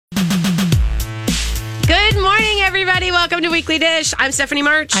everybody. Welcome to Weekly Dish. I'm Stephanie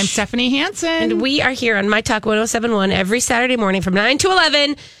March. I'm Stephanie Hansen. And we are here on My Talk 107.1 every Saturday morning from 9 to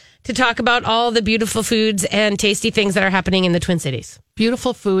 11 to talk about all the beautiful foods and tasty things that are happening in the Twin Cities.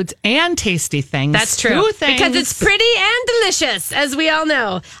 Beautiful foods and tasty things. That's true. Because it's pretty and delicious, as we all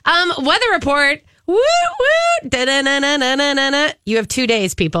know. Weather report. Woo, woo. Da-da-na-na-na-na-na. You have 2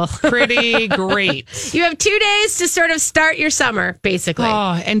 days, people. Pretty great. You have 2 days to sort of start your summer, basically.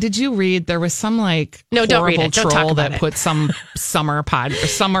 Oh, and did you read? There was some no, don't read it. Don't talk troll about that put some summer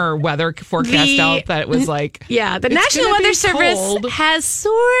weather forecast out that was like, yeah, the National Weather Service has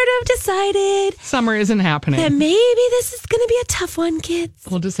sort of decided summer isn't happening. That maybe this is going to be a tough one, kids.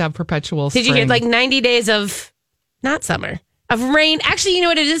 We'll just have perpetual spring. Did you hear 90 days of not summer? Of rain. Actually, you know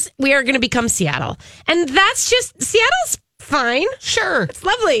what it is? We are going to become Seattle. And that's just, Seattle's fine. Sure. It's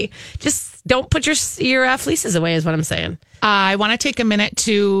lovely. Just don't put your fleeces away is what I'm saying. I want to take a minute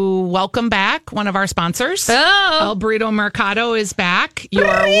to welcome back one of our sponsors. El Burrito Mercado is back. Your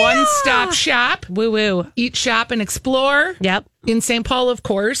one-stop shop. Woo-woo. Eat, shop, and explore. Yep. In St. Paul, of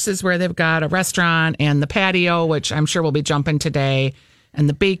course, is where they've got a restaurant and the patio, which I'm sure we'll be jumping today, and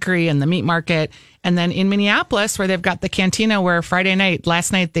the bakery and the meat market. And then in Minneapolis, where they've got the cantina, where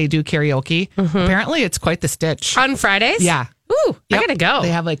last night they do karaoke. Mm-hmm. Apparently, it's quite the stitch. On Fridays? Yeah. Ooh, yep. I gotta go. They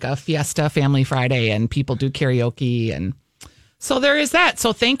have like a Fiesta Family Friday, and people do karaoke. And so there is that.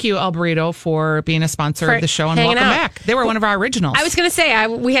 So thank you, El Burrito, for being a sponsor of the show, and welcome back. They were one of our originals. I was going to say,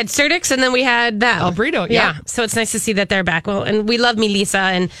 we had Surdix, and then we had that. El Burrito, yeah. So it's nice to see that they're back. Well, and we love Melissa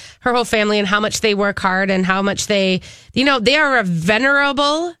and her whole family and how much they work hard and how much they are a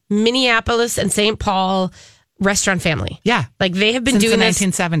venerable Minneapolis and St. Paul restaurant family. Yeah. Like they have been since doing the this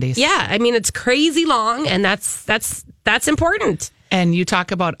 1970s. Yeah. I mean, it's crazy long, and that's important. And you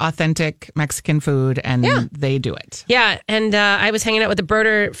talk about authentic Mexican food, and they do it. Yeah, and I was hanging out with the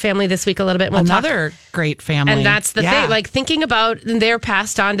Broder family this week a little bit. Another great family. And that's the thing, like thinking about they're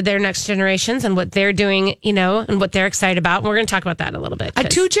passed on to their next generations and what they're doing, and what they're excited about. And we're going to talk about that a little bit. A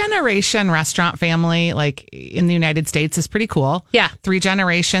 2-generation restaurant family, like in the United States, is pretty cool. Yeah. 3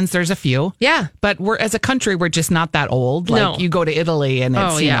 generations, there's a few. Yeah. But as a country, we're just not that old. Like you go to Italy and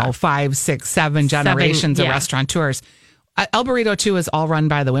it's, 5, 6, 7 generations of restaurateurs. El Burrito, too, is all run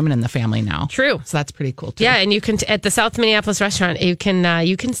by the women in the family now. True. So that's pretty cool, too. Yeah, and you can, at the South Minneapolis restaurant, you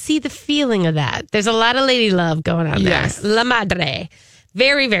can see the feeling of that. There's a lot of lady love going on there. La Madre.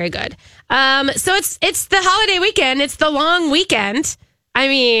 Very, very good. So it's the holiday weekend. It's the long weekend. I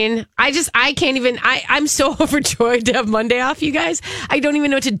mean, I can't even, I'm so overjoyed to have Monday off, you guys. I don't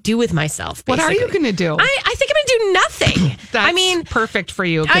even know what to do with myself, basically. What are you going to do? I think I'm going to do nothing. That's perfect for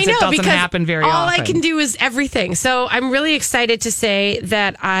you, because it doesn't happen very often. All I can do is everything. So I'm really excited to say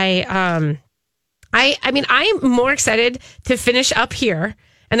that I'm more excited to finish up here.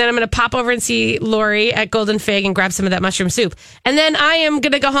 And then I'm going to pop over and see Lori at Golden Fig and grab some of that mushroom soup. And then I am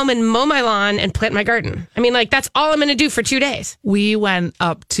going to go home and mow my lawn and plant my garden. I mean, that's all I'm going to do for 2 days. We went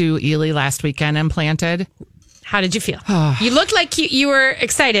up to Ely last weekend and planted. How did you feel? You looked like you were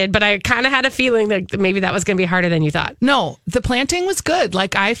excited, but I kind of had a feeling that maybe that was going to be harder than you thought. No, the planting was good.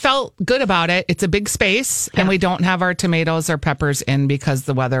 Like, I felt good about it. It's a big space, and we don't have our tomatoes or peppers in because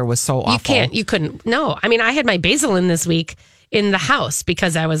the weather was so awful. You couldn't. No, I mean, I had my basil in this week in the house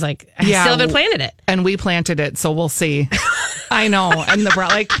because I was like, I still haven't planted it. And we planted it, so we'll see. I know. And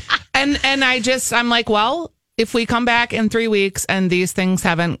I'm like, well, if we come back in 3 weeks and these things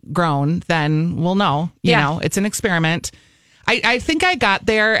haven't grown, then we'll know. You know, it's an experiment. I think I got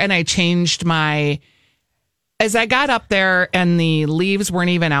there and I changed as I got up there and the leaves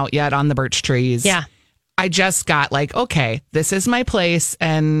weren't even out yet on the birch trees. Yeah. I just got like, okay, this is my place.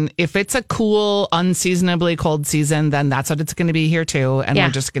 And if it's a cool, unseasonably cold season, then that's what it's going to be here too. And we're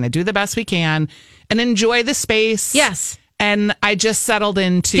just going to do the best we can and enjoy the space. Yes. And I just settled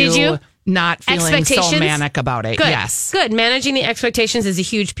into not feeling so manic about it. Good. Yes. Good. Managing the expectations is a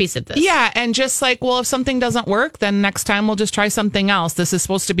huge piece of this. Yeah. And just like, well, if something doesn't work, then next time we'll just try something else. This is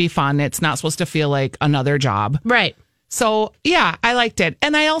supposed to be fun. It's not supposed to feel like another job. Right. So, yeah, I liked it.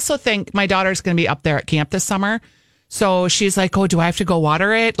 And I also think my daughter's going to be up there at camp this summer. So she's like, oh, do I have to go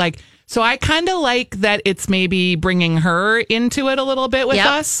water it? So I kind of like that it's maybe bringing her into it a little bit with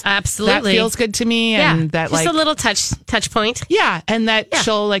us. Absolutely. That feels good to me. Yeah, and that just a little touch point. Yeah. And that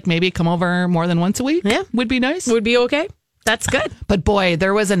she'll maybe come over more than once a week. Yeah. Would be nice. Would be okay. That's good. But boy,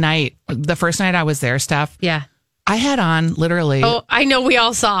 there was a night, the first night I was there, Steph. Yeah. I had on literally. Oh, I know we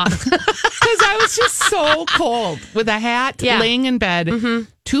all saw. Because I was just so cold with a hat, laying in bed,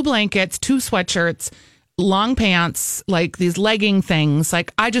 2 blankets, 2 sweatshirts, long pants, like these legging things.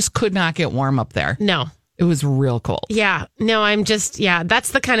 Like, I just could not get warm up there. No. It was real cold. Yeah. No, that's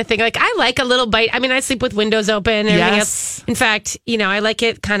the kind of thing. Like, I like a little bite. I mean, I sleep with windows open and everything else. In fact, I like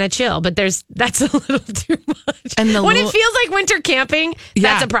it kind of chill, but that's a little too much. And when it feels like winter camping,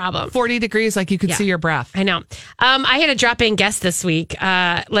 that's a problem. 40 degrees, like you could see your breath. I know. I had a drop-in guest this week,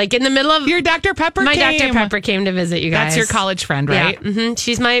 like in the middle of... Your Dr. Pepper My Dr. Pepper came to visit you guys. That's your college friend, right? Yeah. Mm-hmm.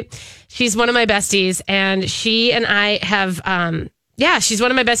 She's one of my besties, and she and I have... she's one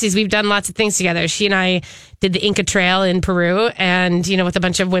of my besties. We've done lots of things together. She and I did the Inca Trail in Peru and, with a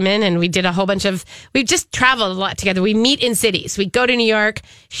bunch of women, and we did a whole bunch of, we've just traveled a lot together. We meet in cities. We go to New York.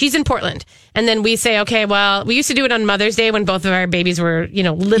 She's in Portland. And then we say, okay, well, we used to do it on Mother's Day when both of our babies were,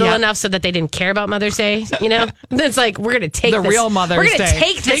 little enough so that they didn't care about Mother's Day, It's like, we're going to take the real Mother's Day. We're going to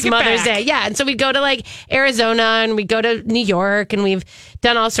take this Mother's Day. Yeah. And so we'd go to like Arizona and we go to New York and we've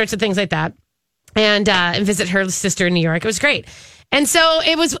done all sorts of things like that and visit her sister in New York. It was great. And so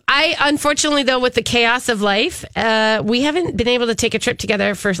unfortunately, though, with the chaos of life, we haven't been able to take a trip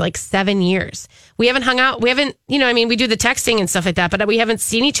together for like 7 years. We haven't hung out. We haven't, we do the texting and stuff like that, but we haven't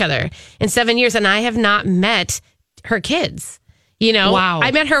seen each other in 7 years. And I have not met her kids. Wow.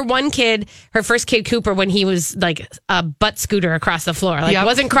 I met her her first kid, Cooper, when he was like a butt scooter across the floor. Like,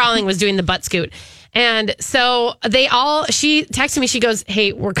 wasn't crawling, was doing the butt scoot. And so she texted me, she goes,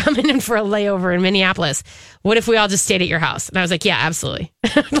 hey, we're coming in for a layover in Minneapolis. What if we all just stayed at your house? And I was like, yeah, absolutely.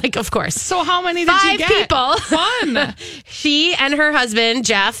 Like, of course. So how many did you get? 5 people. Fun. She and her husband,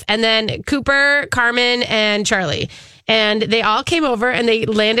 Jeff, and then Cooper, Carmen, and Charlie. And they all came over and they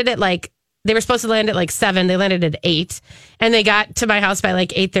landed at they were supposed to land at like 7. They landed at 8. And they got to my house by like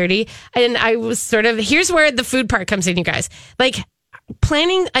 8:30. And I was here's where the food part comes in, you guys. Like,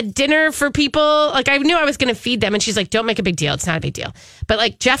 planning a dinner for people, like I knew I was going to feed them, and she's like, don't make a big deal, it's not a big deal, but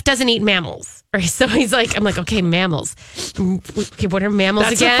like Jeff doesn't eat mammals, right? So he's like, I'm like, okay, mammals, okay, what are mammals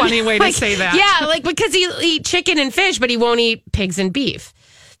again? That's a funny way to say that. Yeah, like because he'll eat chicken and fish, but he won't eat pigs and beef.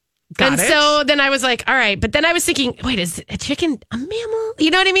 So then I was like, all right. But then I was thinking, wait, is a chicken a mammal?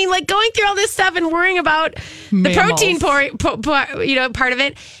 You know what I mean? Like going through all this stuff and worrying about the protein part of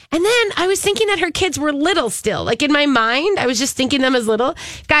it. And then I was thinking that her kids were little still. Like in my mind, I was just thinking them as little.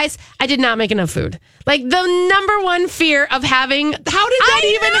 Guys, I did not make enough food. Like the number one fear of having. How did that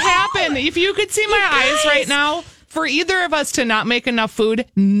even happen? If you could see my eyes right now. For either of us to not make enough food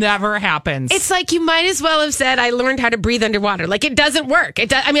never happens. It's like you might as well have said, I learned how to breathe underwater. Like it doesn't work.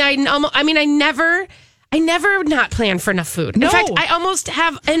 I never not plan for enough food. No. In fact, I almost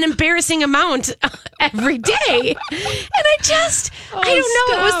have an embarrassing amount every day. And I don't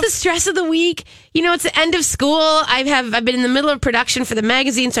know. It was the stress of the week. It's the end of school. I've been in the middle of production for the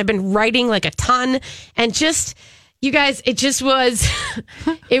magazine, so I've been writing like a ton and just. You guys, it was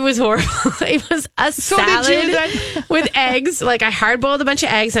horrible. It was a salad with eggs. Like I hard boiled a bunch of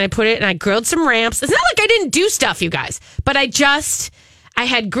eggs and I put it and I grilled some ramps. It's not like I didn't do stuff, you guys, but I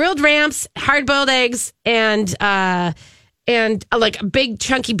had grilled ramps, hard boiled eggs and like big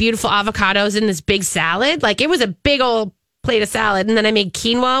chunky beautiful avocados in this big salad. Like it was a big old plate of salad. And then I made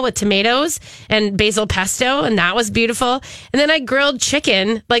quinoa with tomatoes and basil pesto. And that was beautiful. And then I grilled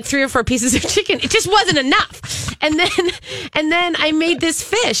chicken, like 3 or 4 pieces of chicken. It just wasn't enough. And then I made this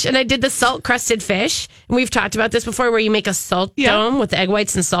fish and I did the salt crusted fish. And we've talked about this before where you make a salt dome with the egg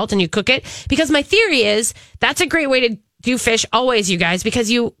whites and salt and you cook it. Because my theory is that's a great way to do fish always, you guys, because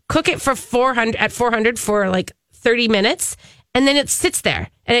you cook it for 400 for like 30 minutes. And then it sits there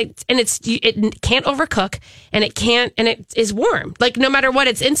and it can't overcook and it is warm. Like no matter what,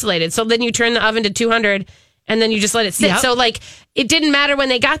 it's insulated. So then you turn the oven to 200 and then you just let it sit. Yep. So like it didn't matter when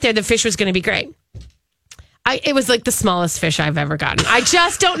they got there, the fish was going to be great. It was like the smallest fish I've ever gotten. I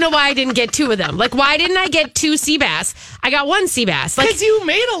just don't know why I didn't get 2 of them. Like, why didn't I get 2 sea bass? I got 1 sea bass. Like, because you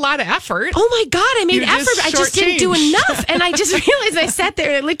made a lot of effort. Oh my God, I made effort. I just didn't do enough. And I just realized I sat there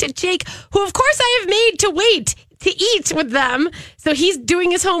and I looked at Jake, who of course I have made to wait to eat with them. So he's doing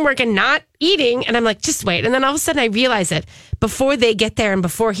his homework and not eating. And I'm like, just wait. And then all of a sudden I realize it before they get there and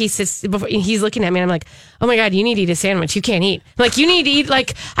before he's looking at me and I'm like, oh my God, you need to eat a sandwich. You can't eat. I'm like, you need to eat,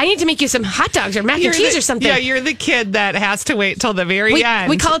 like, I need to make you some hot dogs or mac and cheese or something. Yeah, you're the kid that has to wait till the very end.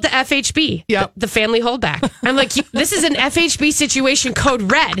 We call it the FHB. Yep. The family holdback. I'm like, this is an FHB situation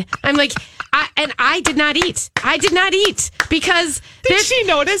code red. I'm like, I did not eat. I did not eat because... Did she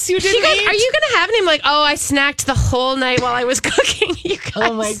notice you didn't eat? Are you going to have it? I'm like, oh, I snacked the whole night while I was cooking. You guys,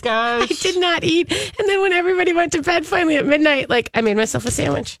 oh my gosh. I did not eat. And then when everybody went to bed finally at midnight, like I made myself a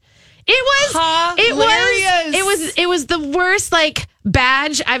sandwich. It was the worst like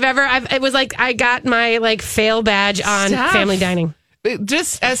badge I've ever. It was like I got my like fail badge on Steph, family dining.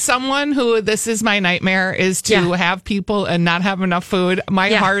 just as someone who this is my nightmare is to have people and not have enough food.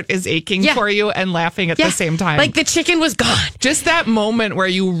 My heart is aching for you and laughing at the same time. Like the chicken was gone. Just that moment where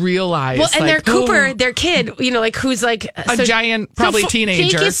you realize. Well, and their Cooper, their kid, like who's like a giant, probably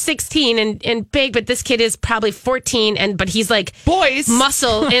teenager. Jake is 16 and big, but this kid is probably 14, but he's like boys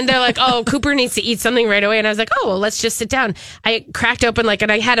muscle, and they're like, oh, Cooper needs to eat something right away, and I was like, oh, well, let's just sit down. I cracked open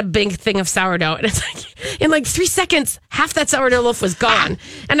and I had a big thing of sourdough, and it's like in 3 seconds, half that sourdough loaf was gone,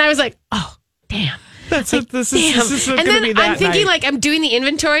 and I was like, oh, damn. This is and then I'm thinking I'm doing the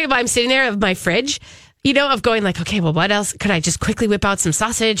inventory while I'm sitting there of my fridge. Of going okay, well, what else? Could I just quickly whip out some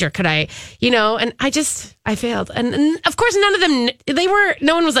sausage or could I, and I failed. And of course, none of them,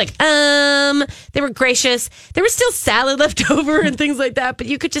 no one was like, they were gracious. There was still salad left over and things like that, but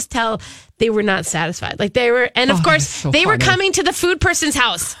you could just tell they were not satisfied. And of course, they were coming to the food person's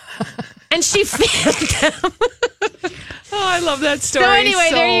house and she failed them. I love that story. So anyway,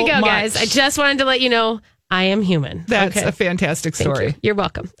 so there you go, much. guys. I just wanted to let you know I am human. That's a fantastic story. You're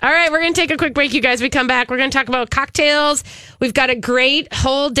welcome. All right, we're going to take a quick break, you guys. We come back. We're going to talk about cocktails. We've got a great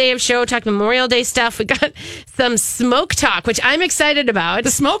whole day of show, talk Memorial Day stuff. We got some smoke talk, which I'm excited about.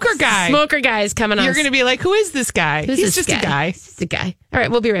 The smoker guy. Smoker guy is coming on. You're going to be like, who is this guy? He's just a guy. He's just a guy. All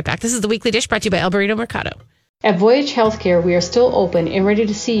right, we'll be right back. This is the Weekly Dish brought to you by El Burrito Mercado. At Voyage Healthcare, we are still open and ready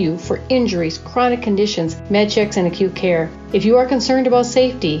to see you for injuries, chronic conditions, med checks, and acute care. If you are concerned about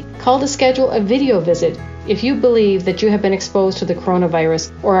safety, call to schedule a video visit. If you believe that you have been exposed to the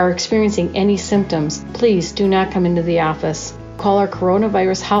coronavirus or are experiencing any symptoms, please do not come into the office. Call our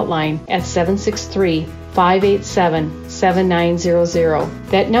coronavirus hotline at 763-587-7900.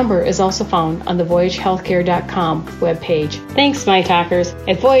 That number is also found on the VoyageHealthcare.com webpage. Thanks, my talkers.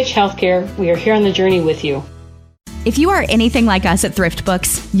 At Voyage Healthcare, we are here on the journey with you. If you are anything like us at Thrift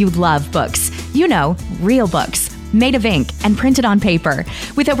Books, you love books. Real books, made of ink and printed on paper.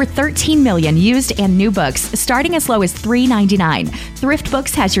 With over 13 million used and new books, starting as low as $3.99, Thrift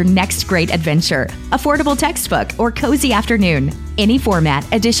Books has your next great adventure. Affordable textbook or cozy afternoon. Any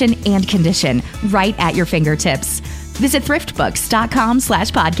format, edition, and condition, right at your fingertips. Visit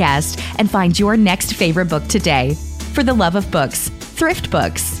thriftbooks.com/podcast and find your next favorite book today. For the love of books, Thrift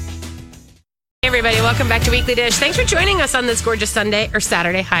Books. Hey everybody, welcome back to Weekly Dish. Thanks for joining us on this gorgeous Sunday or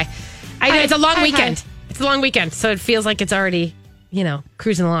Saturday. Hi. It's a long weekend. Hi. It's a long weekend, so it feels like it's already,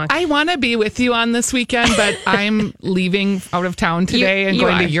 cruising along. I want to be with you on this weekend, but I'm leaving out of town today and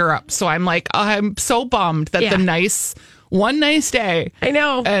going to Europe. So I'm like, I'm so bummed that one nice day. I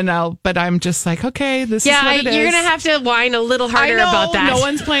know. But I'm just like, okay, this is what it is. You're going to have to whine a little harder about that. No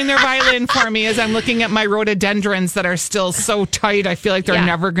one's playing their violin for me as I'm looking at my rhododendrons that are still so tight. I feel like they're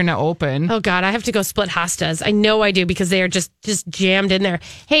never going to open. Oh, God. I have to go split hostas. I know I do because they are just jammed in there.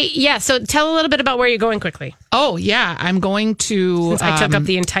 Hey, so tell a little bit about where you're going quickly. Oh, yeah. I'm going to... Since I took up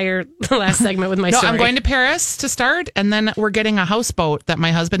the entire last segment with my story. I'm going to Paris to start, and then we're getting a houseboat that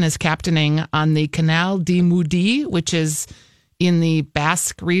my husband is captaining on the Canal de Midi, which is in the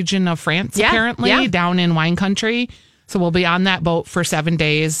Basque region of France, apparently, down in wine country. So we'll be on that boat for 7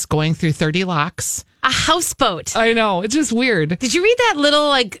 days, going through 30 locks. A houseboat. I know. It's just weird. Did you read that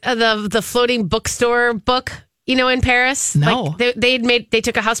little, the floating bookstore book? In Paris? No. They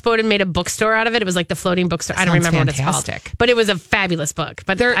took a houseboat and made a bookstore out of it. It was like the floating bookstore. I don't remember what it's called. But it was a fabulous book.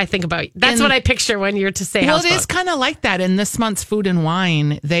 But I think about that's what I picture when you're to say houseboat. Well, it is kind of like that. In this month's Food and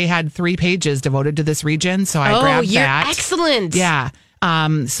Wine, they had 3 pages devoted to this region. So I grabbed that. Excellent. Yeah.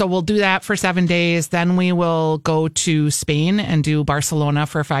 So we'll do that for 7 days. Then we will go to Spain and do Barcelona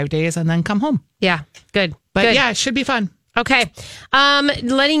for 5 days and then come home. Yeah. Good. But Good. yeah, it should be fun. Okay.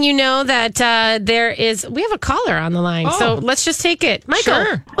 Letting you know that we have a caller on the line. Oh. So let's just take it. Michael,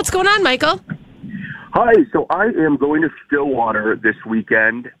 sure. What's going on, Michael? Hi. So I am going to Stillwater this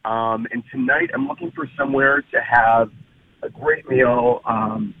weekend. And tonight I'm looking for somewhere to have a great meal.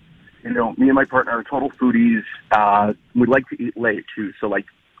 Me and my partner are total foodies. We'd like to eat late too. So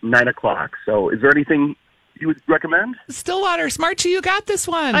 9 o'clock. So is there anything you would recommend? Stillwater, Smart, you got this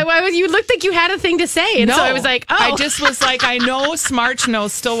one. You looked like you had a thing to say. And so I was like, oh. I just was like, I know Smart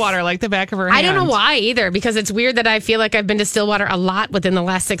knows Stillwater like the back of her hand. I don't know why either, because it's weird that I feel like I've been to Stillwater a lot within the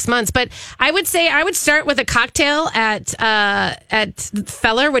last 6 months. But I would say I would start with a cocktail at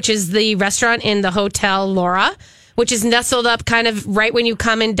Feller, which is the restaurant in the Hotel Laura, which is nestled up kind of right when you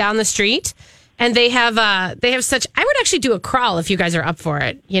come in down the street. And they have such, I would actually do a crawl if you guys are up for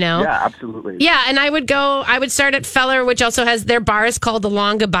it, Yeah, absolutely. Yeah, and I would start at Feller, which also has, their bar is called The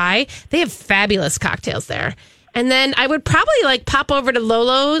Long Goodbye. They have fabulous cocktails there. And then I would probably pop over to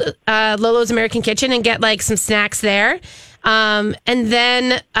Lolo's American Kitchen and get some snacks there. And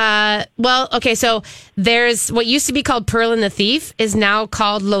then, so there's what used to be called Pearl and the Thief is now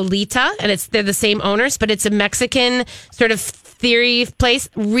called Lolita, and they're the same owners, but it's a Mexican sort of theory place.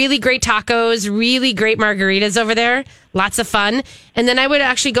 Really great tacos, really great margaritas over there. Lots of fun. And then I would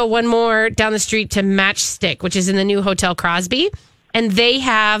actually go one more down the street to Matchstick, which is in the new Hotel Crosby. And they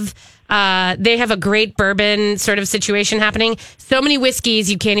have a great bourbon sort of situation happening. So many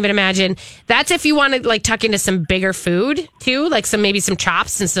whiskeys you can't even imagine. That's if you want to like tuck into some bigger food too, like maybe some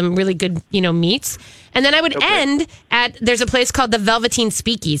chops and some really good, meats. And then I would end at, there's a place called the Velveteen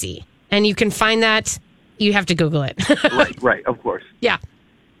Speakeasy, and you can find that. You have to Google it. Right, of course. Yeah.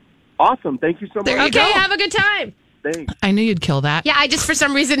 Awesome. Thank you so much. Okay, have a good time. Thanks. I knew you'd kill that. Yeah, I just for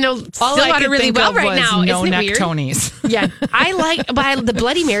some reason know All I Stillwater could really think well of right was now. no Isn't it neck weird? Tonys. Yeah, I like the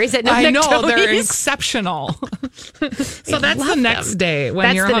Bloody Marys at no I neck know Tonys. they're exceptional. So that's the next day when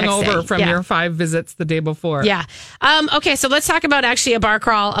That's you're the next hungover day. from your 5 visits the day before. Yeah. Okay, so let's talk about actually a bar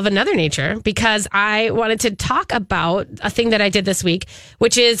crawl of another nature, because I wanted to talk about a thing that I did this week,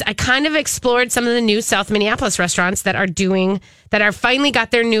 which is I kind of explored some of the new South Minneapolis restaurants that are finally got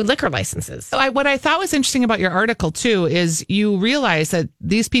their new liquor licenses. What I thought was interesting about your article too is you realize that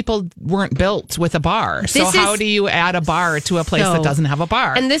these people weren't built with a bar. So how do you add a bar to a place that doesn't have a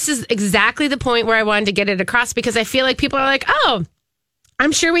bar? And this is exactly the point where I wanted to get it across, because I feel like people are like, oh,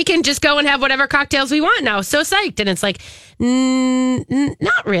 I'm sure we can just go and have whatever cocktails we want now. So psyched. And it's like,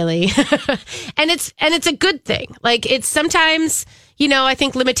 not really. and it's a good thing. Like, it's sometimes, I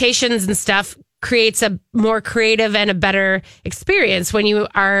think limitations and stuff creates a more creative and a better experience when you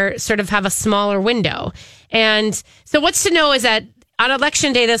are sort of have a smaller window. And so what's to know is that on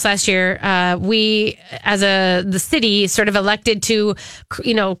election day this last year, we, as the city, sort of elected to,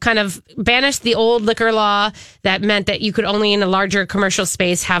 kind of banish the old liquor law that meant that you could only in a larger commercial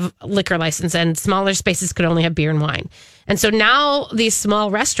space have liquor license, and smaller spaces could only have beer and wine. And so now these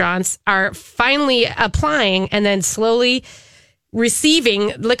small restaurants are finally applying and then slowly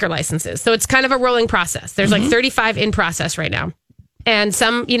receiving liquor licenses. So it's kind of a rolling process. There's like 35 in process right now. And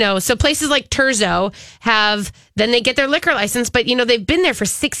some, so places like Terzo then they get their liquor license, but, they've been there for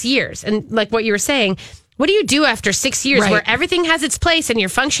 6 years. And like what you were saying, what do you do after 6 years where everything has its place and you're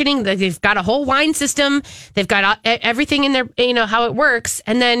functioning? They've got a whole wine system. They've got everything in there, how it works.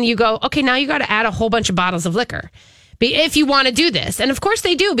 And then you go, okay, now you got to add a whole bunch of bottles of liquor if you want to do this. And of course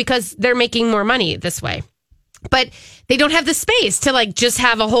they do, because they're making more money this way. But they don't have the space to like just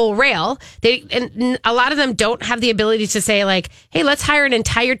have a whole rail. And a lot of them don't have the ability to say like, hey, let's hire an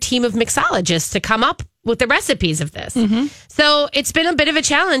entire team of mixologists to come up with the recipes of this. So it's been a bit of a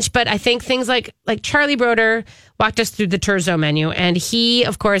challenge, but I think things like Charlie Broder walked us through the Terzo menu. And he,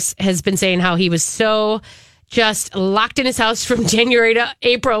 of course, has been saying how he was so just locked in his house from January to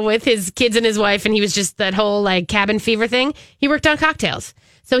April with his kids and his wife. And he was just that whole like cabin fever thing. He worked on cocktails.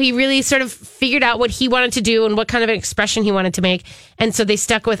 So he really sort of figured out what he wanted to do and what kind of an expression he wanted to make. And so they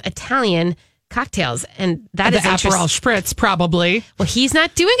stuck with Italian cocktails. And that is interesting. Aperol Spritz, probably. Well, he's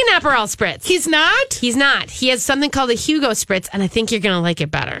not doing an Aperol Spritz. He's not? He's not. He has something called a Hugo Spritz, and I think you're going to like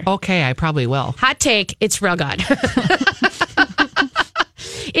it better. Okay, I probably will. Hot take, it's real good.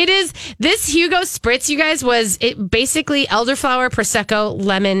 It is. This Hugo Spritz, you guys, was basically elderflower, Prosecco,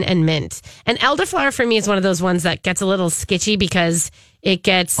 lemon, and mint. And elderflower for me is one of those ones that gets a little sketchy because it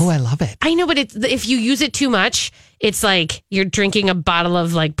gets... Oh, I love it. I know, but if you use it too much, it's like you're drinking a bottle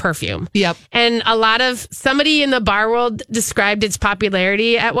of like perfume. Yep. And somebody in the bar world described its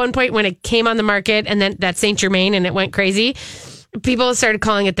popularity at one point when it came on the market, and then that Saint Germain, and it went crazy. People started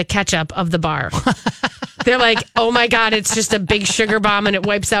calling it the ketchup of the bar. They're like, oh my God, it's just a big sugar bomb and it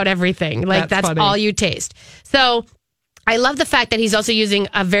wipes out everything. Like that's all you taste. So I love the fact that he's also using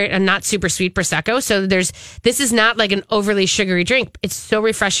a not super sweet Prosecco. So this is not like an overly sugary drink. It's so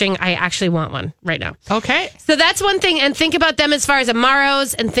refreshing. I actually want one right now. Okay. So that's one thing. And think about them as far as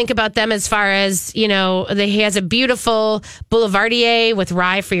Amaros, and think about them as far as, he has a beautiful Boulevardier with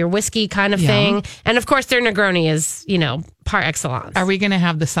rye for your whiskey kind of thing. And of course their Negroni is, par excellence. Are we going to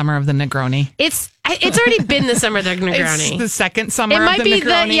have the summer of the Negroni? It's already been the summer of the Negroni. It's the second summer of the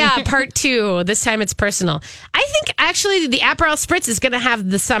Negroni. It might be part 2. This time it's personal. I think actually the Aperol Spritz is going to have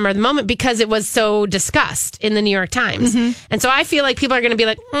the summer of the moment because it was so discussed in the New York Times. And so I feel like people are going to be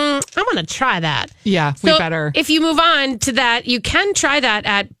like, I want to try that. Yeah, we better. If you move on to that, you can try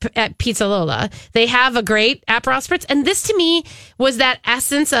that at Pizza Lola. They have a great Aperol Spritz. And this to me was that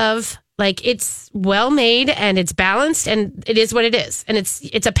essence of... like, it's well made and it's balanced and it is what it is. And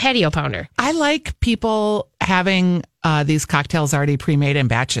it's a patio pounder. I like people having these cocktails already pre-made in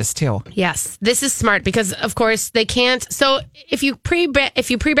batches too. Yes, this is smart because, of course, they can't. So if you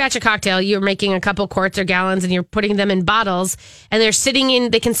pre-batch a cocktail, you're making a couple quarts or gallons, and you're putting them in bottles, and they're sitting in.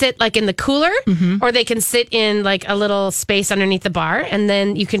 They can sit like in the cooler, or they can sit in like a little space underneath the bar, and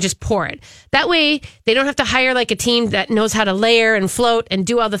then you can just pour it. That way, they don't have to hire like a team that knows how to layer and float and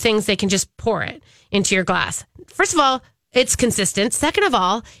do all the things. They can just pour it into your glass. First of all, it's consistent. Second of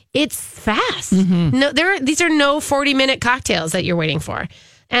all, it's fast. No, these are no 40-minute cocktails that you're waiting for.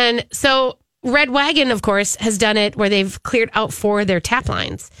 And so Red Wagon, of course, has done it where they've cleared out 4 of their tap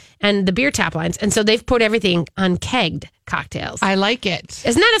lines and the beer tap lines. And so they've put everything on kegged cocktails. I like it.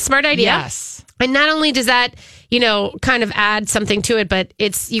 Isn't that a smart idea? Yes. And not only does that, kind of add something to it, but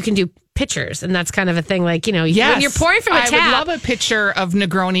you can do pitchers, and that's kind of a thing. Like, when you're pouring from a tap. I would love a pitcher of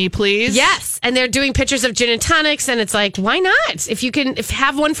Negroni, please. Yes, and they're doing pitchers of gin and tonics, and it's like, why not? If you can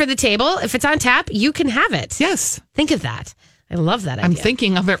have one for the table, if it's on tap, you can have it. Yes. Think of that. I love that idea. I'm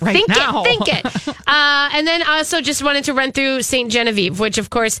thinking of it right now. Think it. And then also just wanted to run through St. Genevieve, which, of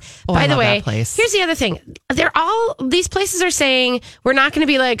course, by the way, here's the other thing. These places are saying we're not going to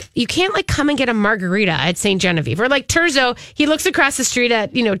be like, you can't like come and get a margarita at St. Genevieve. Or like Terzo, he looks across the street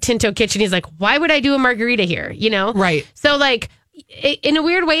at, Tinto Kitchen. He's like, why would I do a margarita here? Right. So like, in a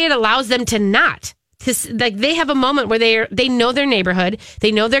weird way, it allows them to not. Like they have a moment where they know their neighborhood,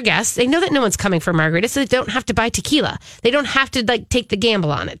 they know their guests, they know that no one's coming for margarita, so they don't have to buy tequila. They don't have to like take the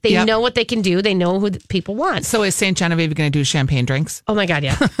gamble on it. They know what they can do. They know who the people want. So is St. Genevieve going to do champagne drinks? Oh my God,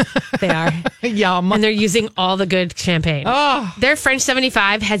 yeah, they are. Yum. And they're using all the good champagne. Oh, their French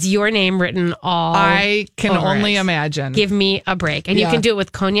 75 has your name written all. I can only imagine. Give me a break, and you can do it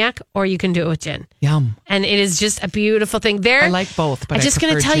with cognac or you can do it with gin. Yum. And it is just a beautiful thing. I like both, but I'm just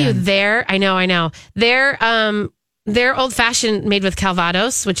going to tell you, I know. They're old fashioned made with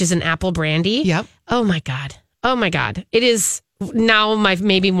Calvados, which is an apple brandy. Yep. Oh my God. It is now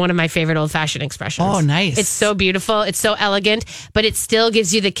maybe one of my favorite old fashioned expressions. Oh, nice. It's so beautiful. It's so elegant, but it still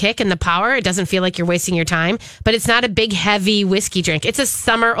gives you the kick and the power. It doesn't feel like you're wasting your time, but it's not a big, heavy whiskey drink. It's a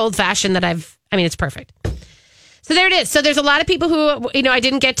summer old fashioned it's perfect. So there it is. So there's a lot of people who, I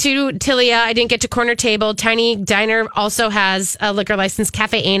didn't get to Tilia. I didn't get to Corner Table. Tiny Diner also has a liquor license.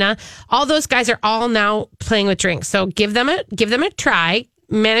 Cafe Ana. All those guys are all now playing with drinks. So give them a try.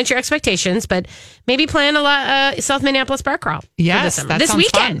 Manage your expectations, but maybe plan a South Minneapolis bar crawl. Yes, this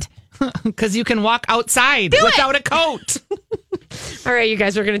weekend. Because you can walk outside without a coat. All right, you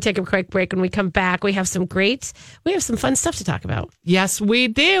guys, we're going to take a quick break. When we come back, we have some fun stuff to talk about. Yes, we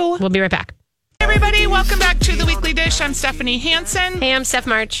do. We'll be right back. Everybody, welcome back to The Weekly Dish. I'm Stephanie Hansen. Hey, I'm Steph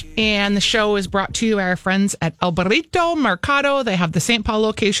March. And the show is brought to you by our friends at El Burrito Mercado. They have the St. Paul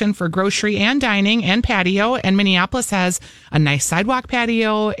location for grocery and dining and patio. And Minneapolis has a nice sidewalk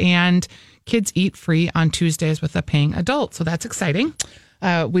patio. And kids eat free on Tuesdays with a paying adult. So that's exciting.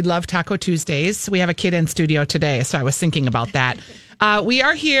 We love Taco Tuesdays. We have a kid in studio today, so I was thinking about that. We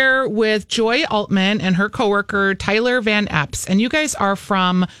are here with Joy Altman and her coworker, Tyler Van Epps. And you guys are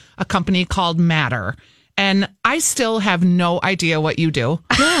from a company called Matter. And I still have no idea what you do.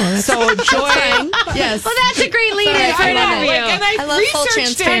 So, Joy. Yes. Well, that's a great lead-in for an interview. And I love full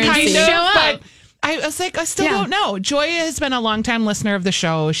researched it transparency. but I was like, I still don't know. Joy has been a longtime listener of the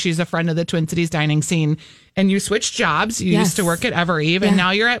show. She's a friend of the Twin Cities dining scene. And you switched jobs. You used to work at Ever Eve, and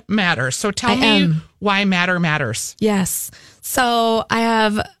now you're at Matter. So tell me why Matter matters. Yes. So I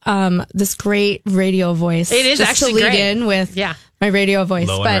have this great radio voice. It is just actually to lead great. In with my radio voice.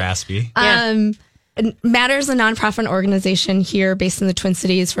 Low and raspy. Matter is a nonprofit organization here based in the Twin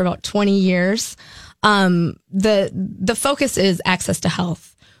Cities for about 20 years. The focus is access to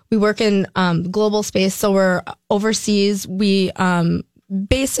health. We work in global space, so we're overseas. We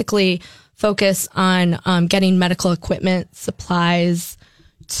basically focus on getting medical equipment, supplies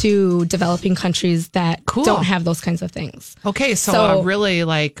to developing countries that don't have those kinds of things. Okay, so a really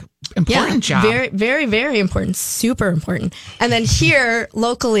important job. Very, very, very important. Super important. And then here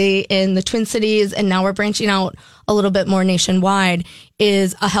locally in the Twin Cities, and now we're branching out a little bit more nationwide,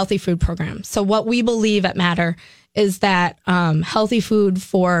 is a healthy food program. So what we believe at Matter is that healthy food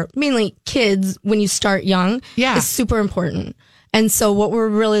for mainly kids when you start young is super important. And so what we're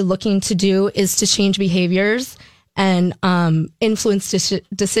really looking to do is to change behaviors and influence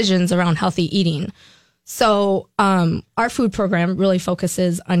decisions around healthy eating. So our food program really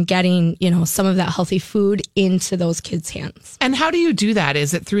focuses on getting, some of that healthy food into those kids' hands. And how do you do that?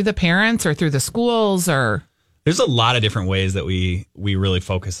 Is it through the parents or through the schools or? There's a lot of different ways that we really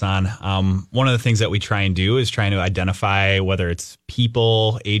focus on. One of the things that we try and do is trying to identify whether it's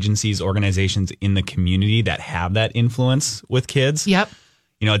people, agencies, organizations in the community that have that influence with kids. Yep.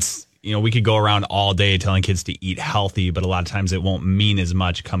 we could go around all day telling kids to eat healthy, but a lot of times it won't mean as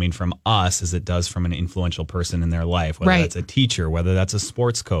much coming from us as it does from an influential person in their life, whether that's a teacher, whether that's a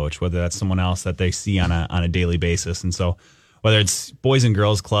sports coach, whether that's someone else that they see on a daily basis. And so whether it's Boys and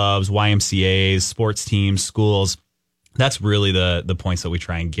Girls Clubs, YMCAs, sports teams, schools, that's really the points that we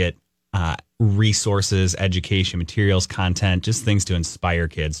try and get resources, education, materials, content, just things to inspire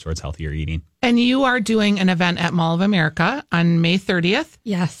kids towards healthier eating. And you are doing an event at Mall of America on May 30th.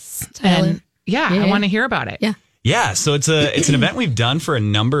 Yes. And I want to hear about it. Yeah. Yeah, so it's an event we've done for a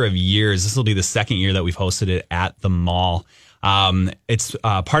number of years. This will be the second year that we've hosted it at the mall. It's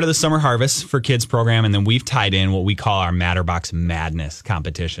part of the Summer Harvest for Kids program, and then we've tied in what we call our Matterbox Madness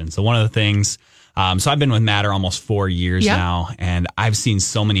competition. So one of the things, so I've been with Matter almost 4 years now, and I've seen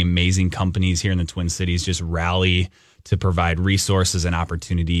so many amazing companies here in the Twin Cities just rally to provide resources and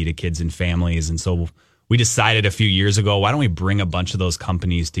opportunity to kids and families. And so we decided a few years ago, why don't we bring a bunch of those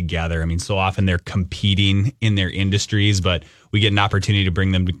companies together? I mean, so often they're competing in their industries, but we get an opportunity to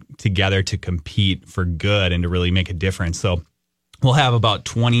bring them together to compete for good and to really make a difference. So we'll have about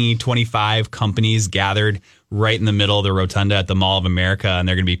 20, 25 companies gathered right in the middle of the rotunda at the Mall of America, and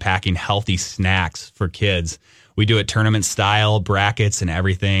they're going to be packing healthy snacks for kids. We do it tournament style, brackets and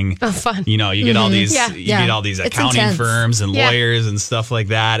everything. Oh, fun. You get all these get all these accounting firms and lawyers and stuff like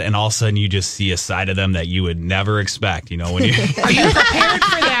that, and all of a sudden you just see a side of them that you would never expect, when you Are you prepared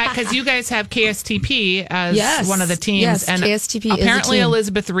for that? Because you guys have KSTP as one of the teams. Yes, and KSTP apparently is a team.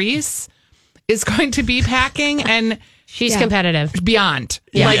 Elizabeth Reese is going to be packing, and she's competitive. Beyond.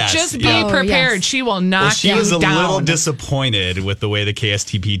 Yeah. Just be prepared. She will knock you down. She was a little disappointed with the way the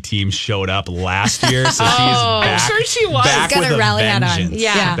KSTP team showed up last year. So she's back. I'm sure she was. Back Got with a a rally hat on. vengeance.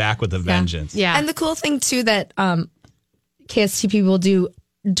 Yeah. Back with a vengeance. Yeah. And the cool thing, too, that KSTP will do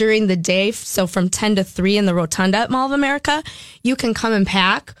during the day, so from 10 to 3 in the Rotunda at Mall of America, you can come and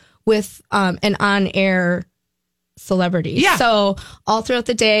pack with an on-air celebrity. Yeah. So all throughout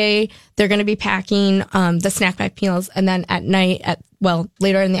the day, they're going to be packing the snack pack meals. And then at night,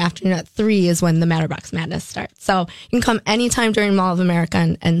 later in the afternoon at 3 is when the Matterbox Madness starts. So you can come anytime during Mall of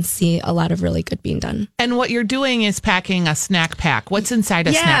America and see a lot of really good being done. And what you're doing is packing a snack pack. What's inside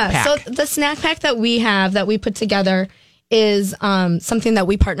a snack pack? So the snack pack that we have, that we put together, is something that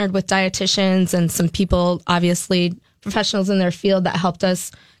we partnered with dietitians and some people, obviously professionals in their field, that helped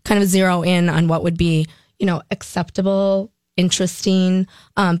us kind of zero in on what would be acceptable, interesting,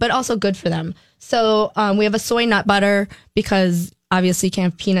 but also good for them. So we have a soy nut butter, because obviously you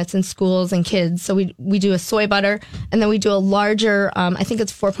can't have peanuts in schools and kids. So we do a soy butter, and then we do a larger, I think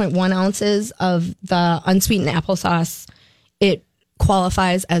it's 4.1 ounces of the unsweetened applesauce. It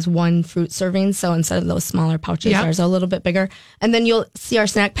qualifies as one fruit serving. So instead of those smaller pouches, ours are a little bit bigger. And then you'll see our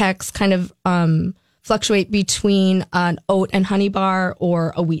snack packs kind of fluctuate between an oat and honey bar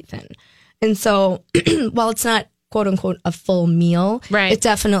or a wheat thin. And so while it's not, quote unquote, a full meal, it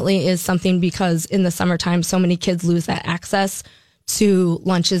definitely is something, because in the summertime, so many kids lose that access to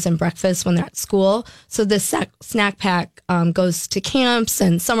lunches and breakfast when they're at school. So this snack pack goes to camps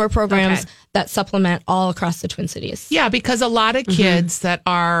and summer programs that supplement all across the Twin Cities. Yeah, because a lot of kids that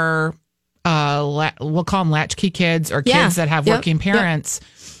are, we'll call them latchkey kids, or kids that have working parents,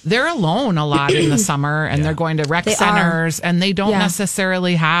 they're alone a lot in the summer, and they're going to rec centers, and they don't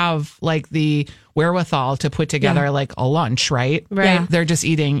necessarily have like the wherewithal to put together like a lunch, right? Yeah. They're just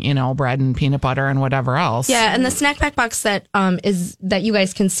eating, bread and peanut butter and whatever else. Yeah, and the snack pack box that that you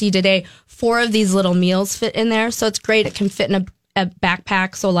guys can see today, 4 of these little meals fit in there. So it's great. It can fit in a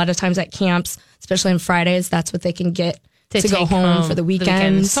backpack. So a lot of times at camps, especially on Fridays, that's what they can get to go home for the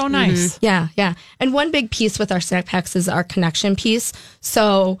weekend. So nice. Yeah. And one big piece with our snack packs is our connection piece.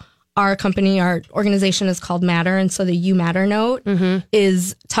 So our company, our organization is called Matter. And so the You Matter note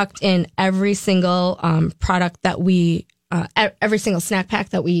is tucked in every single product that every single snack pack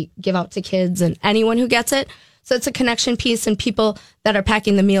that we give out to kids and anyone who gets it. So it's a connection piece, and people that are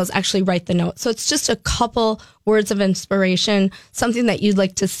packing the meals actually write the note. So it's just a couple words of inspiration, something that you'd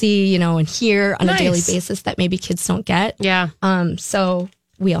like to see, and hear on a daily basis that maybe kids don't get. Yeah. So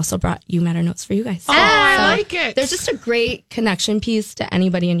we also brought You Matter notes for you guys. Oh, I like it. There's just a great connection piece to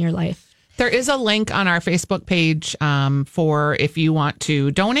anybody in your life. There is a link on our Facebook page for if you want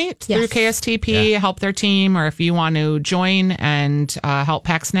to donate through KSTP, help their team, or if you want to join and help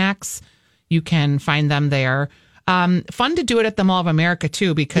pack snacks. You can find them there. Fun to do it at the Mall of America,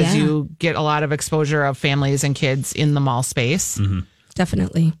 too, because you get a lot of exposure of families and kids in the mall space. Mm-hmm.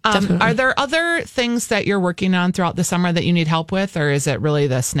 Definitely. Are there other things that you're working on throughout the summer that you need help with, or is it really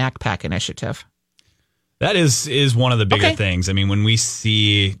the snack pack initiative? That is one of the bigger things. I mean, when we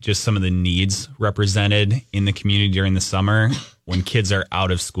see just some of the needs represented in the community during the summer, when kids are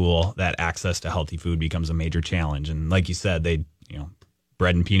out of school, that access to healthy food becomes a major challenge. And like you said, they,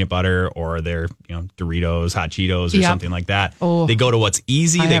 bread and peanut butter, or their, Doritos, hot Cheetos, or something like that. Oh, they go to what's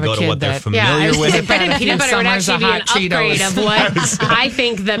easy. They go to what they're familiar with. Bread and peanut butter would actually be an upgrade of what I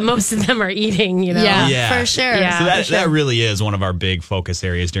think that most of them are eating. Yeah, for sure. Yeah, so that really is one of our big focus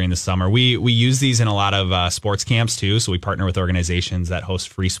areas during the summer. We use these in a lot of sports camps too. So we partner with organizations that host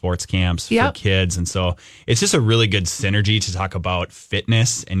free sports camps for kids, and so it's just a really good synergy to talk about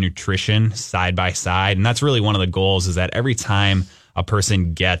fitness and nutrition side by side. And that's really one of the goals, is that every time a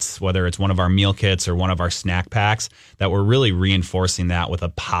person gets, whether it's one of our meal kits or one of our snack packs, that we're really reinforcing that with a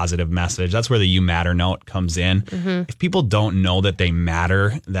positive message. That's where the You Matter note comes in. Mm-hmm. If people don't know that they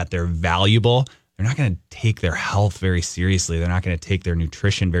matter, that they're valuable, they're not going to take their health very seriously. They're not going to take their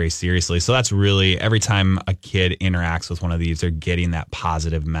nutrition very seriously. So that's really, every time a kid interacts with one of these, they're getting that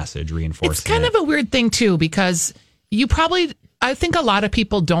positive message reinforcing. It's kind of a weird thing too, because I think a lot of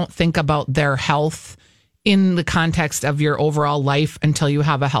people don't think about their health in the context of your overall life until you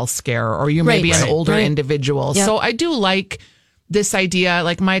have a health scare, or you may be an older individual. Yep. So I do like this idea.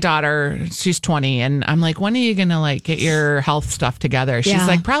 Like my daughter, she's 20, and I'm like, when are you going to get your health stuff together? She's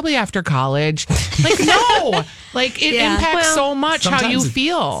like, probably after college. Like, no, it impacts so much how you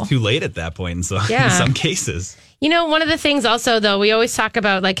feel. It's too late at that point in some cases. One of the things also, though, we always talk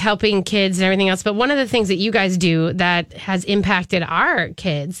about helping kids and everything else, but one of the things that you guys do that has impacted our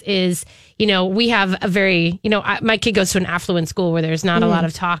kids is, we have a very, my kid goes to an affluent school where there's not a lot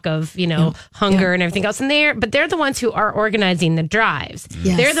of talk of, hunger and everything else. But they're the ones who are organizing the drives.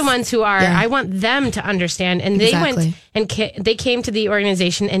 Yes. They're the ones who are, I want them to understand. And they went and they came to the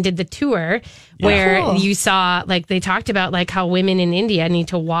organization and did the tour where you saw, they talked about how women in India need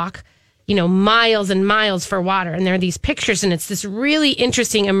to walk miles and miles for water. And there are these pictures, and it's this really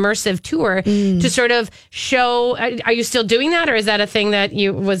interesting, immersive tour to sort of show. Are you still doing that, or is that a thing that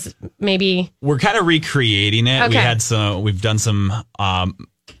you was maybe? We're kind of recreating it. Okay. We've done some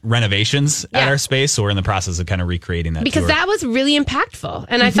renovations at our space, so we're in the process of kind of recreating that because tour. That was really impactful.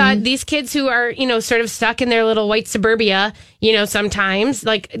 And I thought these kids who are sort of stuck in their little white suburbia, sometimes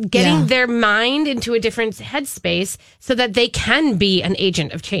getting their mind into a different headspace so that they can be an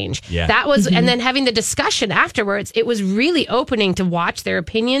agent of change. That was and then having the discussion afterwards, it was really opening to watch their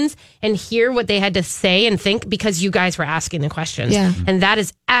opinions and hear what they had to say and think, because you guys were asking the questions. And that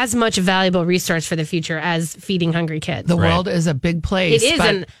is as much a valuable resource for the future as feeding hungry kids. The world is a big place. It is,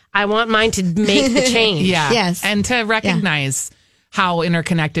 and I want mine to make the change. Yes. And to recognize how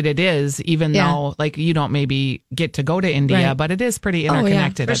interconnected it is, even though you don't maybe get to go to India, but it is pretty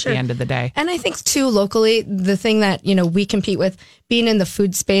interconnected at the end of the day. And I think too, locally, the thing that, we compete with, being in the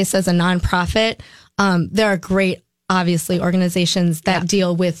food space as a nonprofit, there are great, obviously, organizations that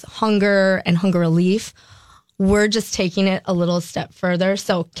deal with hunger and hunger relief. We're just taking it a little step further.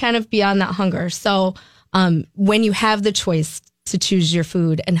 So kind of beyond that hunger. So when you have the choice to choose your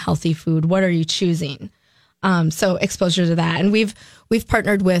food and healthy food, what are you choosing? So exposure to that. And we've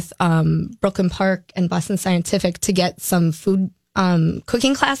partnered with Brooklyn Park and Boston Scientific to get some food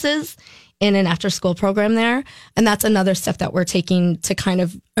cooking classes in an after-school program there. And that's another step that we're taking to kind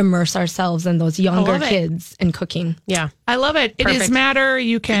of immerse ourselves in those younger kids in cooking. Yeah. I love it. Perfect. It is Matter.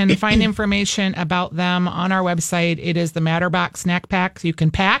 You can find information about them on our website. It is the Matter Box Snack Pack. You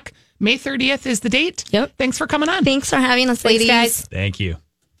can pack. May 30th is the date. Yep. Thanks for coming on. Thanks for having us, ladies. Thanks, guys. Thank you.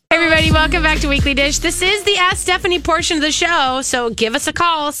 Hey everybody, welcome back to Weekly Dish. This is the Ask Stephanie portion of the show, so give us a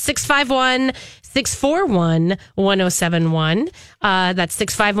call, 651-641-1071. That's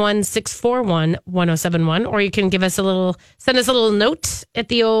 651-641-1071. Or you can send us a little note at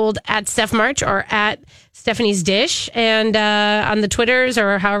the old at Steph March or at Stephanie's Dish, and on the Twitters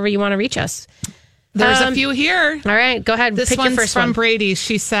or however you want to reach us. There's a few here. All right, go ahead. This Pick one's your first from one. Brady.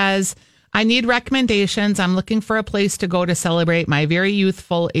 She says, I need recommendations. I'm looking for a place to go to celebrate my very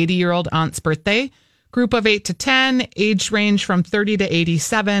youthful 80-year-old aunt's birthday. Group of 8 to 10, age range from 30 to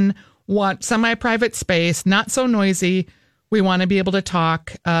 87. Want semi-private space, not so noisy. We want to be able to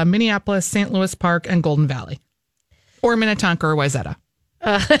talk. Minneapolis, St. Louis Park, and Golden Valley. Or Minnetonka or Wayzata.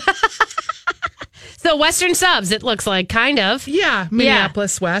 So Western Subs, it looks like, kind of. Yeah,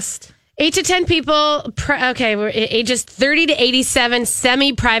 Minneapolis West. 8 to 10 people, we're ages 30 to 87,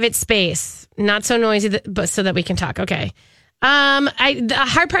 semi-private space. Not so noisy, but so that we can talk. Okay. The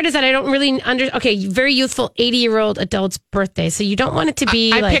hard part is that I don't really very youthful 80-year-old adult's birthday. So you don't want it to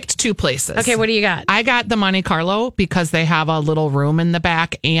be I picked two places. Okay, what do you got? I got the Monte Carlo because they have a little room in the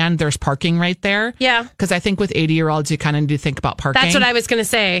back and there's parking right there. Yeah. Because I think with 80-year-olds, you kind of do think about parking. That's what I was going to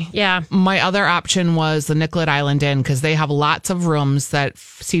say. Yeah. My other option was the Nicollet Island Inn because they have lots of rooms that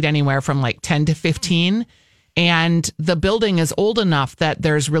seat anywhere from like 10 to 15. And the building is old enough that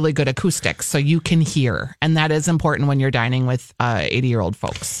there's really good acoustics, so you can hear. And that is important when you're dining with 80-year-old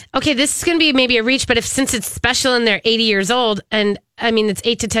folks. Okay, this is going to be maybe a reach, but since it's special and they're 80 years old, and I mean, it's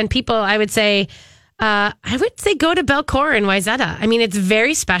 8 to 10 people, I would say go to Belcourt in Wayzata. I mean, it's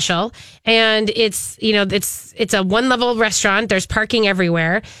very special, and it's a one-level restaurant. There's parking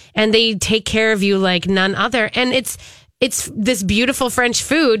everywhere, and they take care of you like none other. And it's this beautiful French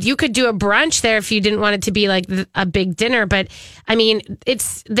food. You could do a brunch there if you didn't want it to be like a big dinner. But I mean,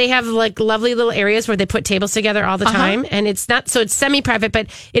 they have like lovely little areas where they put tables together all the time. And it's semi-private,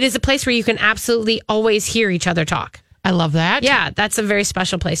 but it is a place where you can absolutely always hear each other talk. I love that. Yeah, that's a very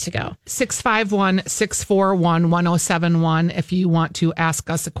special place to go. 651-641-1071. If you want to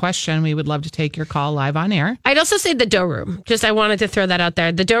ask us a question, we would love to take your call live on air. I'd also say the dough room. I wanted to throw that out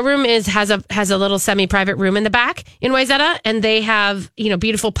there. The dough room has a little semi-private room in the back in Wayzata, and they have,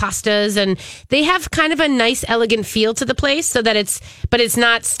 beautiful pastas, and they have kind of a nice, elegant feel to the place, so that it's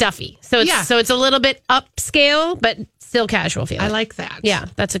not stuffy. So it's a little bit upscale, but still casual feeling. I like that. Yeah,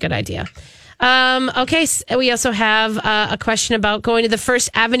 that's a good idea. Okay, so we also have a question about going to the First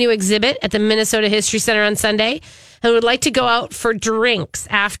Avenue exhibit at the Minnesota History Center on Sunday. I would like to go out for drinks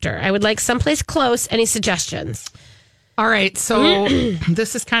after. I would like someplace close. Any suggestions? All right, so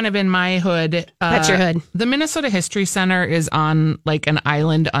this is kind of in my hood. That's your hood. The Minnesota History Center is on like an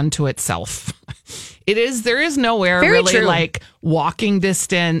island unto itself. It is. There is nowhere Very really true. like walking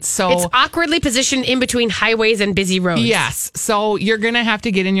distance. So it's awkwardly positioned in between highways and busy roads. Yes. So you're going to have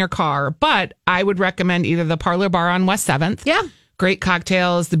to get in your car. But I would recommend either the Parlor Bar on West 7th. Yeah. Great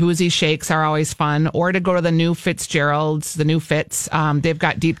cocktails. The boozy shakes are always fun. Or to go to the new Fitzgerald's, the new Fitz. They've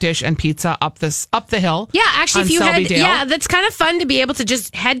got deep dish and pizza up the hill. Yeah, actually, if you head, that's kind of fun to be able to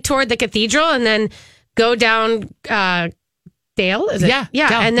just head toward the cathedral and then go down Dale, is it? Yeah.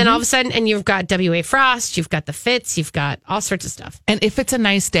 Dale. And then all of a sudden, and you've got W.A. Frost, you've got the Fitz, you've got all sorts of stuff. And if it's a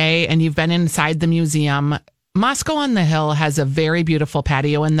nice day and you've been inside the museum, Moscow on the Hill has a very beautiful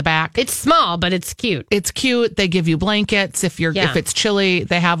patio in the back. It's small, but it's cute. It's cute. They give you blankets. If it's chilly,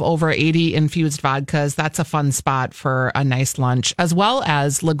 they have over 80 infused vodkas. That's a fun spot for a nice lunch, as well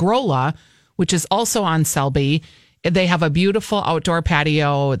as La Grolla, which is also on Selby. They have a beautiful outdoor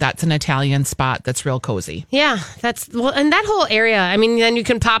patio. That's an Italian spot that's real cozy. Yeah, and that whole area. I mean, then you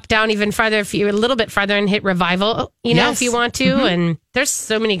can pop down even farther if you're a little bit farther and hit Revival, if you want to. Mm-hmm. And there's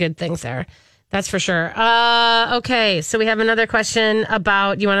so many good things there. That's for sure. Okay, so we have another question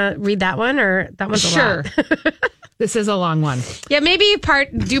about. You want to read that one, or that one's sure. A lot? This is a long one. Yeah, maybe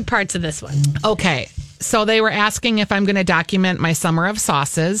do parts of this one. Okay. So they were asking if I'm going to document my summer of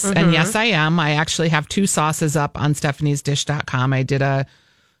sauces. Mm-hmm. And yes, I am. I actually have 2 sauces up on stephaniesdish.com. I did a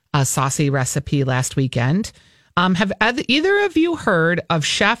saucy recipe last weekend. Have either of you heard of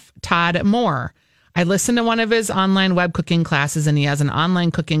Chef Todd Moore? I listened to one of his online web cooking classes, and he has an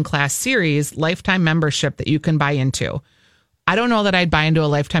online cooking class series, lifetime membership that you can buy into. I don't know that I'd buy into a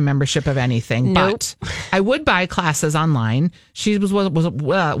lifetime membership of anything, but I would buy classes online. She was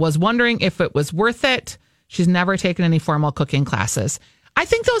wondering if it was worth it. She's never taken any formal cooking classes. I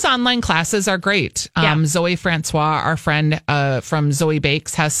think those online classes are great. Yeah. Zoe Francois, our friend from Zoe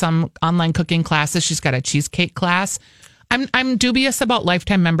Bakes, has some online cooking classes. She's got a cheesecake class. I'm dubious about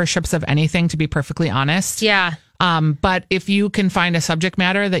lifetime memberships of anything, to be perfectly honest. Yeah. But if you can find a subject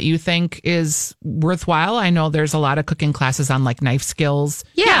matter that you think is worthwhile, I know there's a lot of cooking classes on like knife skills.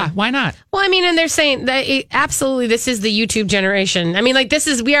 Yeah, why not? Well, I mean, and they're saying that absolutely this is the YouTube generation. I mean, like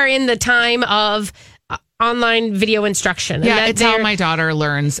we are in the time of online video instruction. Yeah, it's how my daughter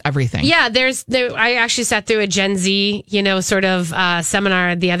learns everything. Yeah, I actually sat through a Gen Z, sort of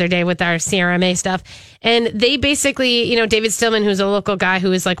seminar the other day with our CRMA stuff. And they basically, David Stillman, who's a local guy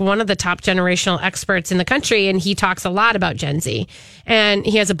who is like one of the top generational experts in the country, and he talks a lot about Gen Z. And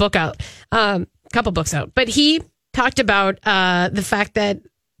he has a book out, a couple books out. But he talked about the fact that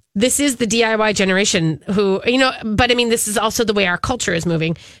this is the DIY generation who, but I mean, this is also the way our culture is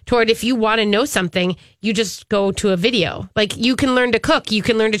moving toward. If you want to know something, you just go to a video. Like you can learn to cook, you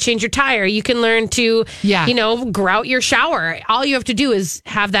can learn to change your tire, you can learn to, grout your shower. All you have to do is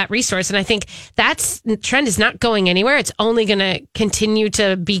have that resource. And I think that trend is not going anywhere. It's only going to continue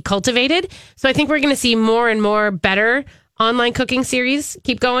to be cultivated. So I think we're going to see more and more better online cooking series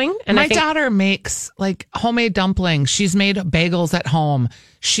keep going. And my daughter makes like homemade dumplings. She's made bagels at home.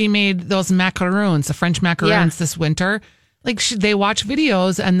 She made those macaroons, the French macaroons this winter. Like they watch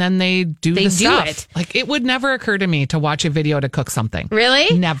videos and then they do the stuff. It. Like it would never occur to me to watch a video to cook something.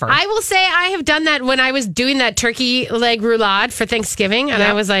 Really? Never. I will say I have done that when I was doing that turkey leg roulade for Thanksgiving. And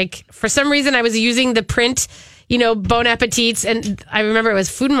I was like, for some reason I was using the print, Bon Appetits. And I remember it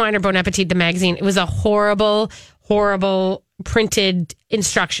was Food and Wine or Bon Appetit, the magazine. It was a horrible printed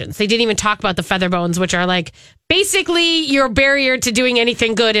instructions. They didn't even talk about the feather bones, which are like basically your barrier to doing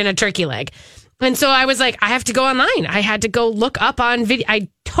anything good in a turkey leg. And so I was like, I have to go online. I had to go look up on video. I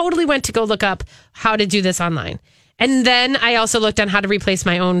totally went to go look up how to do this online. And then I also looked on how to replace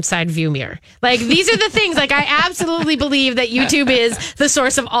my own side view mirror. Like, these are the things. Like, I absolutely believe that YouTube is the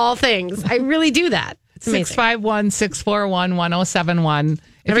source of all things. I really do that. 651-641-1071.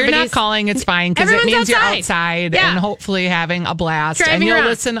 If you're not calling, it's fine because it means you're outside and hopefully having a blast. Driving and you'll around.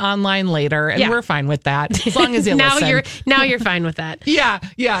 listen online later, and we're fine with that as long as you listen. Now you're fine with that. Yeah,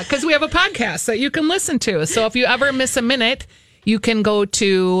 because we have a podcast that you can listen to. So if you ever miss a minute, you can go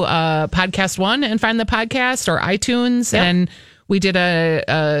to Podcast One and find the podcast or iTunes. Yep. And we did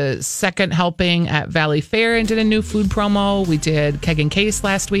a second helping at Valley Fair and did a new food promo. We did Keg and Case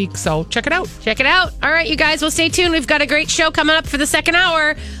last week. So check it out. Check it out. All right, you guys, well, stay tuned. We've got a great show coming up for the second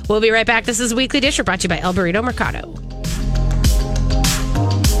hour. We'll be right back. This is Weekly Dish. We're brought to you by El Burrito Mercado.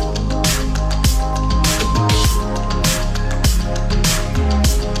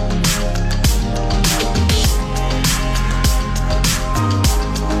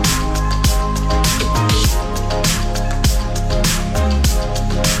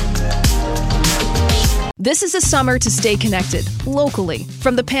 This is a summer to stay connected, locally.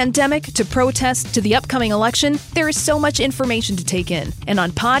 From the pandemic to protests to the upcoming election, there is so much information to take in. And on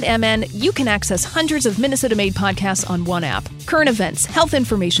PodMN, you can access hundreds of Minnesota-made podcasts on one app. Current events, health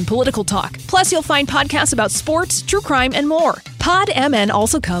information, political talk. Plus, you'll find podcasts about sports, true crime, and more. PodMN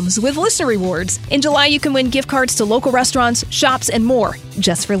also comes with listener rewards. In July, you can win gift cards to local restaurants, shops, and more,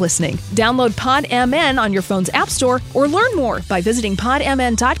 just for listening. Download PodMN on your phone's app store or learn more by visiting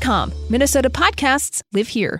podmn.com. Minnesota podcasts live here.